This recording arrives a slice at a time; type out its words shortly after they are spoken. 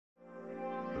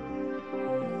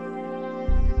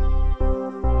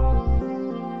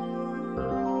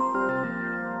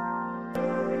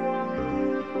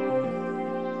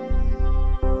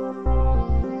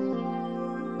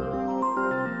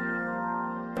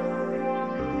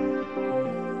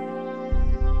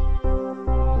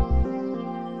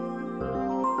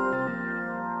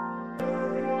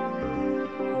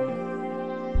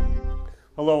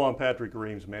Hello, I'm Patrick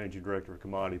Reams, Managing Director of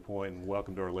CommodityPoint, and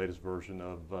welcome to our latest version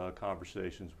of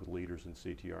Conversations with Leaders in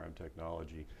CTRM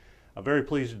Technology. I'm very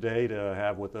pleased today to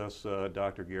have with us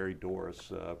Dr. Gary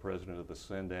Dorris, President of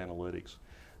Ascend Analytics.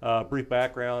 Brief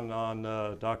background on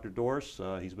Dr. Dorris.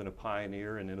 He's been a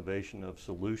pioneer in innovation of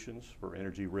solutions for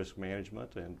energy risk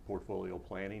management and portfolio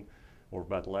planning over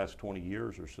about the last 20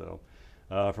 years or so.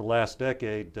 For the last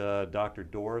decade, Dr.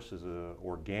 Dorris has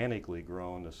organically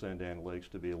grown Ascend Analytics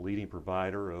to be a leading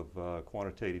provider of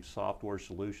quantitative software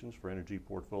solutions for energy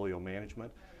portfolio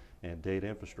management and data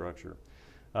infrastructure.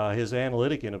 His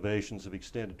analytic innovations have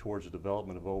extended towards the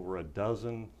development of over a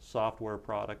dozen software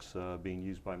products being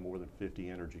used by more than 50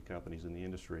 energy companies in the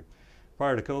industry.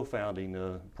 Prior to founding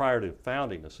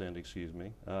Ascend, he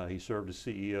served as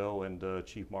CEO and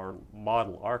Chief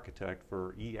Model Architect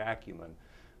for eAcumen,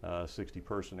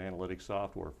 60-person analytics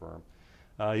software firm.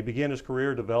 He began his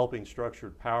career developing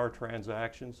structured power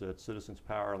transactions at Citizens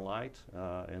Power and Light,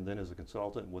 and then as a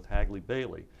consultant with Hagley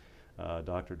Bailey.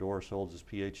 Dr. Dorris holds his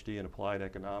PhD in Applied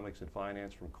Economics and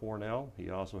Finance from Cornell.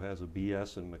 He also has a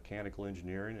BS in Mechanical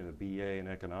Engineering and a BA in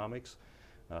Economics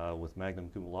with magna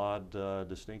cum laude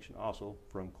distinction, also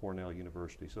from Cornell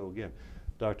University. So again,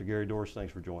 Dr. Gary Dorris,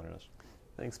 thanks for joining us.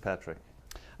 Thanks, Patrick.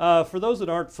 For those that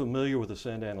aren't familiar with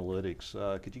Ascend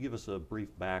Analytics, could you give us a brief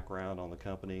background on the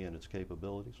company and its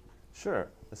capabilities?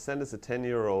 Sure. Ascend is a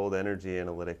 10-year-old energy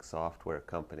analytics software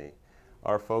company.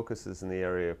 Our focus is in the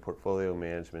area of portfolio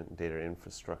management and data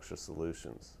infrastructure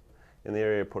solutions. In the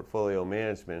area of portfolio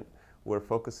management, we're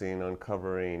focusing on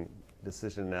covering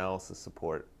decision analysis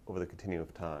support over the continuum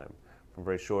of time, from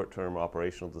very short-term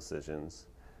operational decisions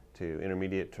to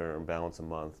intermediate-term balance a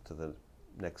month to the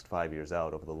next 5 years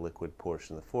out over the liquid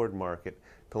portion of the forward market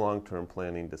to long-term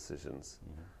planning decisions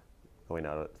going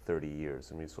out at 30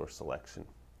 years in resource selection.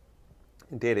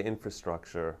 In data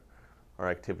infrastructure, our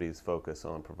activities focus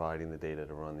on providing the data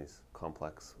to run these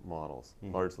complex models,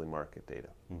 largely market data.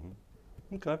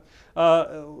 Okay.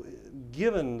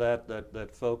 Given that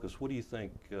focus, what do you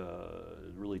think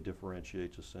really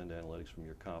differentiates Ascend Analytics from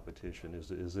your competition?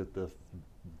 Is it the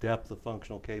depth of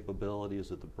functional capability?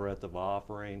 Is it the breadth of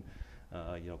offering?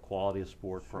 Quality of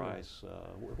support, price?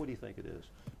 What do you think it is?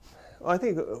 Well, I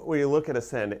think when you look at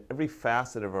Ascend, every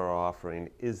facet of our offering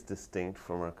is distinct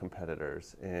from our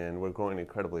competitors, and we're growing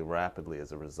incredibly rapidly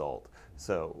as a result.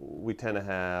 So we tend to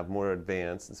have more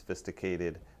advanced and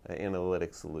sophisticated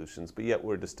analytic solutions, but yet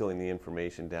we're distilling the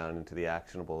information down into the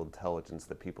actionable intelligence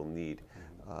that people need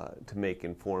to make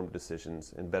informed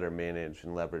decisions and better manage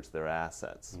and leverage their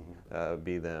assets,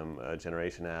 be them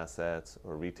generation assets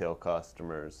or retail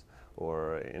customers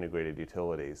or integrated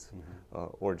utilities,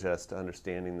 or just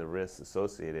understanding the risks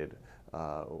associated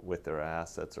with their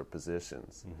assets or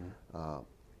positions.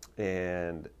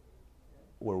 And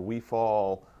where we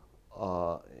fall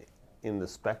in the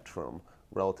spectrum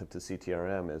relative to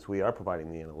CTRM is we are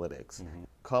providing the analytics,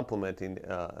 complementing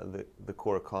the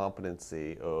core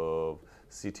competency of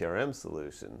CTRM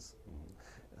solutions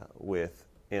with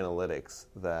analytics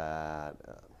that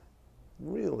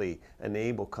really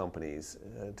enable companies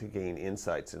to gain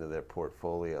insights into their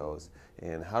portfolios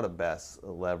and how to best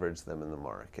leverage them in the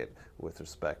market with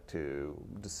respect to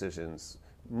decisions,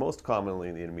 most commonly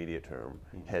in the intermediate term,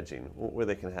 hedging, where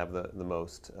they can have the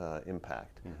most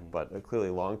impact. But clearly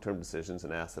long-term decisions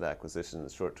and asset acquisition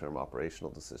and short-term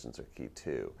operational decisions are key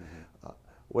too.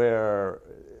 Where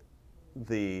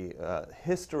the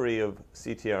history of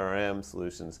CTRM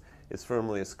solutions is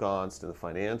firmly ensconced in the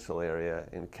financial area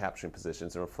in capturing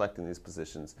positions and reflecting these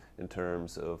positions in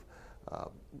terms of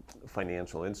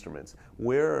financial instruments.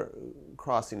 We're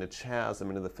crossing a chasm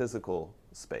into the physical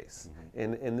space.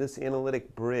 And this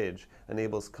analytic bridge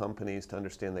enables companies to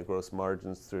understand their gross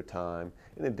margins through time,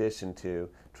 in addition to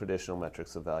traditional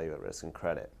metrics of value at risk and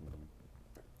credit.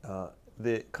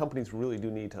 The companies really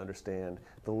do need to understand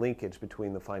the linkage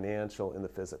between the financial and the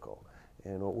physical.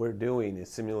 And what we're doing is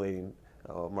simulating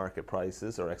market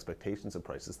prices or expectations of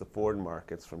prices, the forward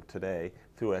markets from today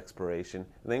through expiration,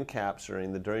 and then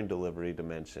capturing the during delivery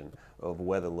dimension of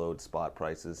weather load spot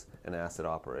prices and asset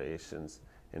operations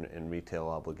and retail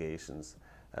obligations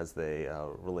as they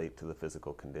relate to the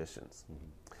physical conditions.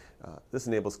 This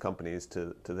enables companies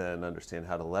to then understand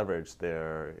how to leverage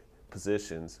their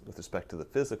positions with respect to the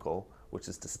physical, which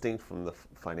is distinct from the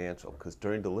financial, because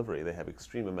during delivery they have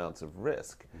extreme amounts of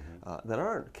risk that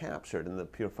aren't captured in the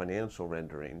pure financial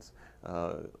renderings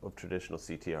of traditional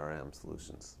CTRM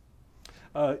solutions.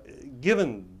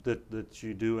 Given that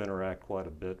you do interact quite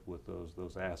a bit with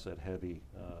those asset-heavy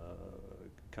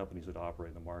companies that operate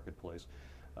in the marketplace,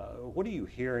 what are you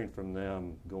hearing from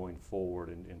them going forward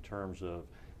in terms of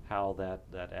how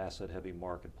that asset-heavy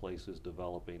marketplace is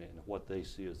developing and what they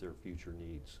see as their future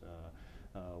needs.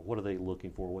 What are they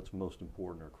looking for? What's most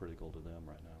important or critical to them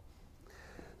right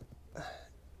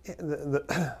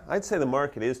now? I'd say the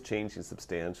market is changing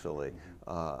substantially.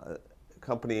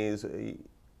 Companies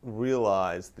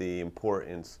realize the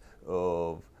importance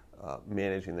of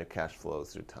managing their cash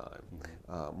flows through time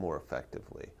more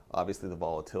effectively. Obviously, the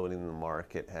volatility in the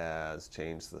market has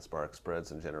changed the spark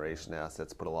spreads and generation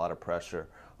assets, put a lot of pressure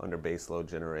under baseload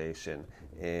generation,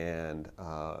 and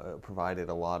provided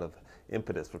a lot of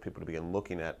impetus for people to begin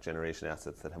looking at generation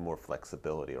assets that have more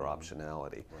flexibility or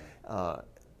optionality.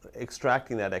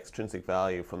 Extracting that extrinsic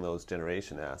value from those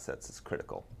generation assets is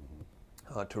critical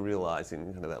to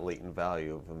realizing kind of that latent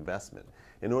value of investment.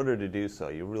 In order to do so,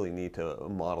 you really need to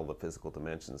model the physical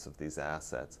dimensions of these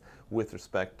assets with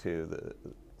respect to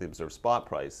the observed spot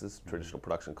prices, traditional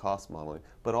production cost modeling,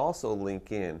 but also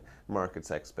link in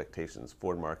market's expectations,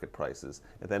 forward market prices,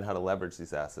 and then how to leverage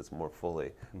these assets more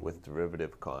fully with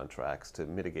derivative contracts to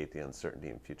mitigate the uncertainty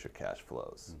in future cash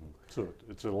flows. So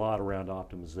it's a lot around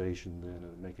optimization then,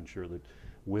 and making sure that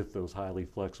with those highly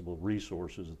flexible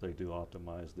resources that they do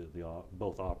optimize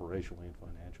both operationally and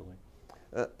financially.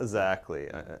 Exactly.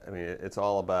 I mean, it's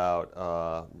all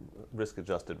about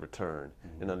risk-adjusted return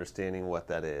and understanding what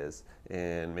that is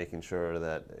and making sure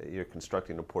that you're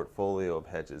constructing a portfolio of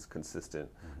hedges consistent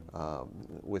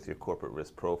with your corporate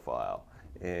risk profile.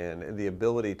 And the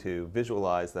ability to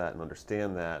visualize that and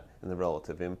understand that and the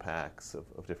relative impacts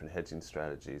of different hedging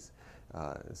strategies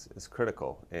is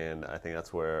critical. And I think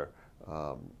that's where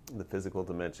the physical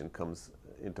dimension comes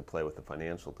into play with the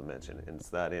financial dimension. And it's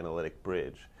that analytic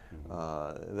bridge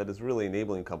that is really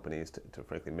enabling companies to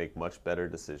frankly make much better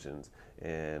decisions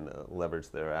and leverage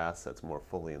their assets more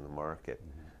fully in the market,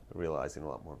 realizing a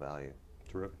lot more value.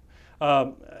 Terrific.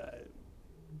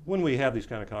 When we have these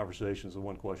kind of conversations, the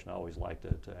one question I always like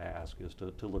to ask is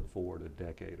to look forward a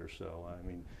decade or so. I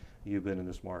mean, you've been in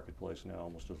this marketplace now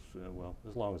almost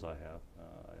as long as I have.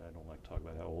 I don't like to talk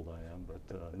about how old I am,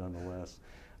 but nonetheless.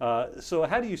 So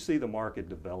how do you see the market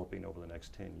developing over the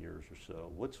next 10 years or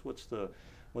so?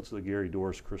 What's the Gary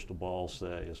Dorris crystal ball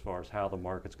say as far as how the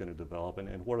market's going to develop,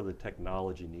 and what are the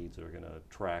technology needs that are going to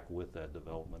track with that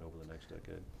development over the next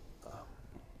decade?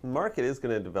 The market is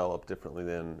going to develop differently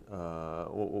than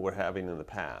what we're having in the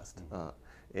past.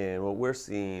 And what we're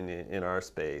seeing in our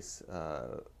space,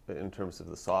 in terms of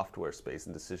the software space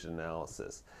and decision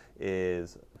analysis,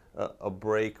 is a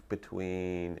break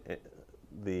between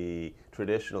the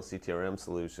traditional CTRM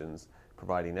solutions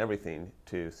providing everything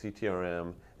to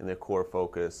CTRM and their core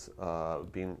focus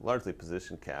being largely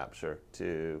position capture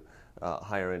to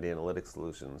higher-end analytic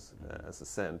solutions as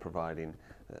Ascend providing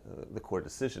the core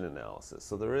decision analysis.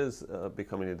 So there is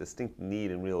becoming a distinct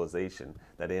need and realization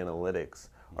that analytics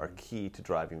are key to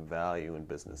driving value in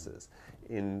businesses.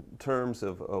 In terms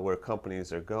of where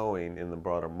companies are going in the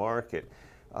broader market,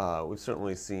 we've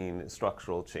certainly seen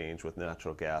structural change with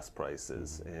natural gas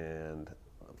prices and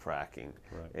fracking.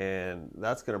 And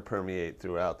that's going to permeate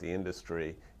throughout the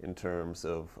industry in terms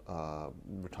of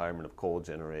retirement of coal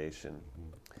generation.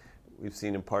 We've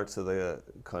seen in parts of the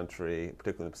country,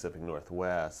 particularly in the Pacific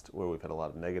Northwest, where we've had a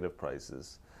lot of negative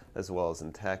prices, as well as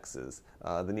in Texas,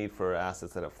 the need for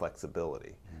assets that have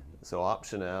flexibility. So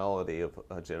optionality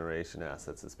of generation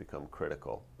assets has become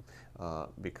critical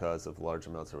because of large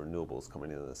amounts of renewables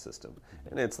coming into the system.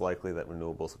 And it's likely that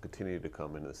renewables will continue to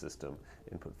come into the system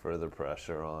and put further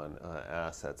pressure on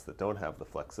assets that don't have the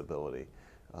flexibility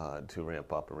to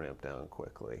ramp up and ramp down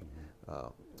quickly.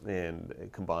 And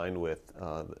combined with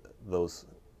those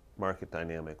market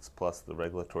dynamics plus the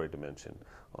regulatory dimension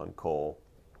on coal,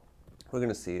 we're going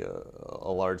to see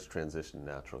a large transition to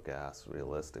natural gas,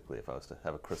 realistically, if I was to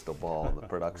have a crystal ball on the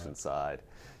production side.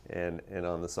 And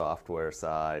on the software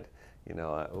side, you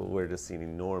know, we're just seeing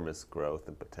enormous growth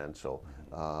and potential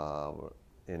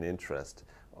and interest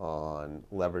on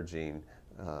leveraging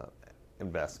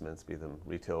investments, be them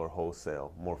retail or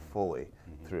wholesale, more fully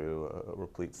through a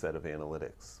replete set of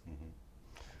analytics.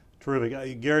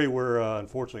 Terrific. Gary, we're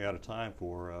unfortunately out of time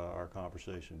for our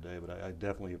conversation today, but I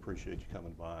definitely appreciate you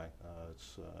coming by.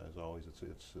 It's as always,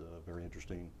 it's very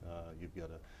interesting. You've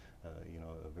got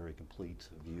a very complete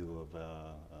view of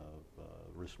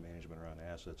risk management around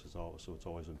assets. So it's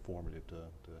always informative to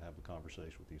have a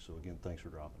conversation with you. So again, thanks for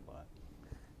dropping by.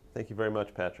 Thank you very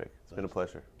much, Patrick. It's been a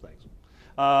pleasure. Thanks.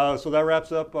 So that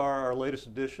wraps up our latest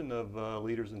edition of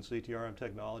Leaders in CTRM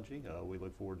Technology. We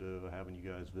look forward to having you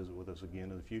guys visit with us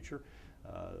again in the future.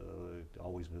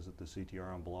 Always visit the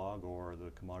CTRM blog or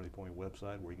the CommodityPoint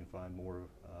website where you can find more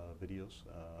videos.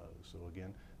 So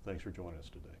again, thanks for joining us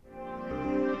today.